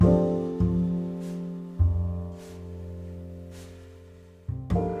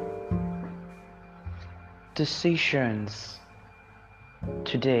Decisions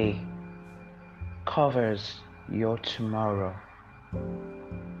today covers your tomorrow.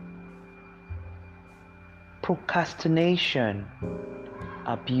 Procrastination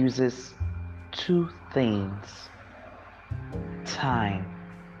abuses two things: time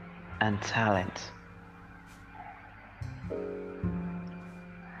and talent.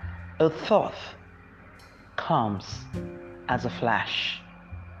 A thought comes as a flash,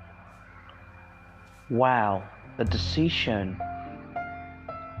 while the decision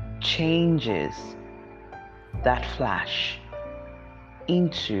changes that flash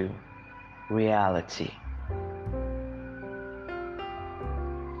into reality.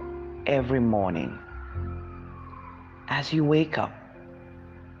 Every morning, as you wake up,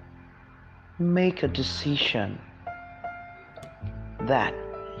 make a decision that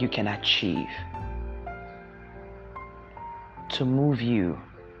you can achieve to move you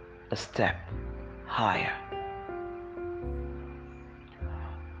a step higher.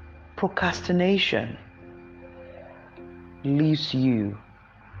 Procrastination leaves you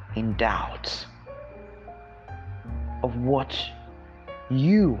in doubt of what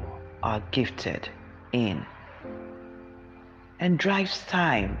you are gifted in and drives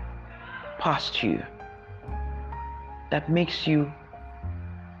time past you that makes you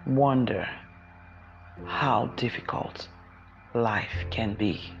wonder how difficult life can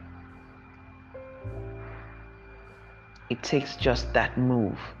be. It takes just that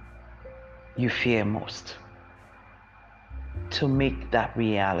move you fear most to make that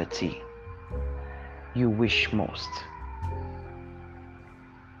reality you wish most.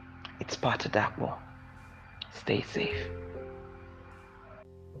 It's Pata Dakwa. Stay safe.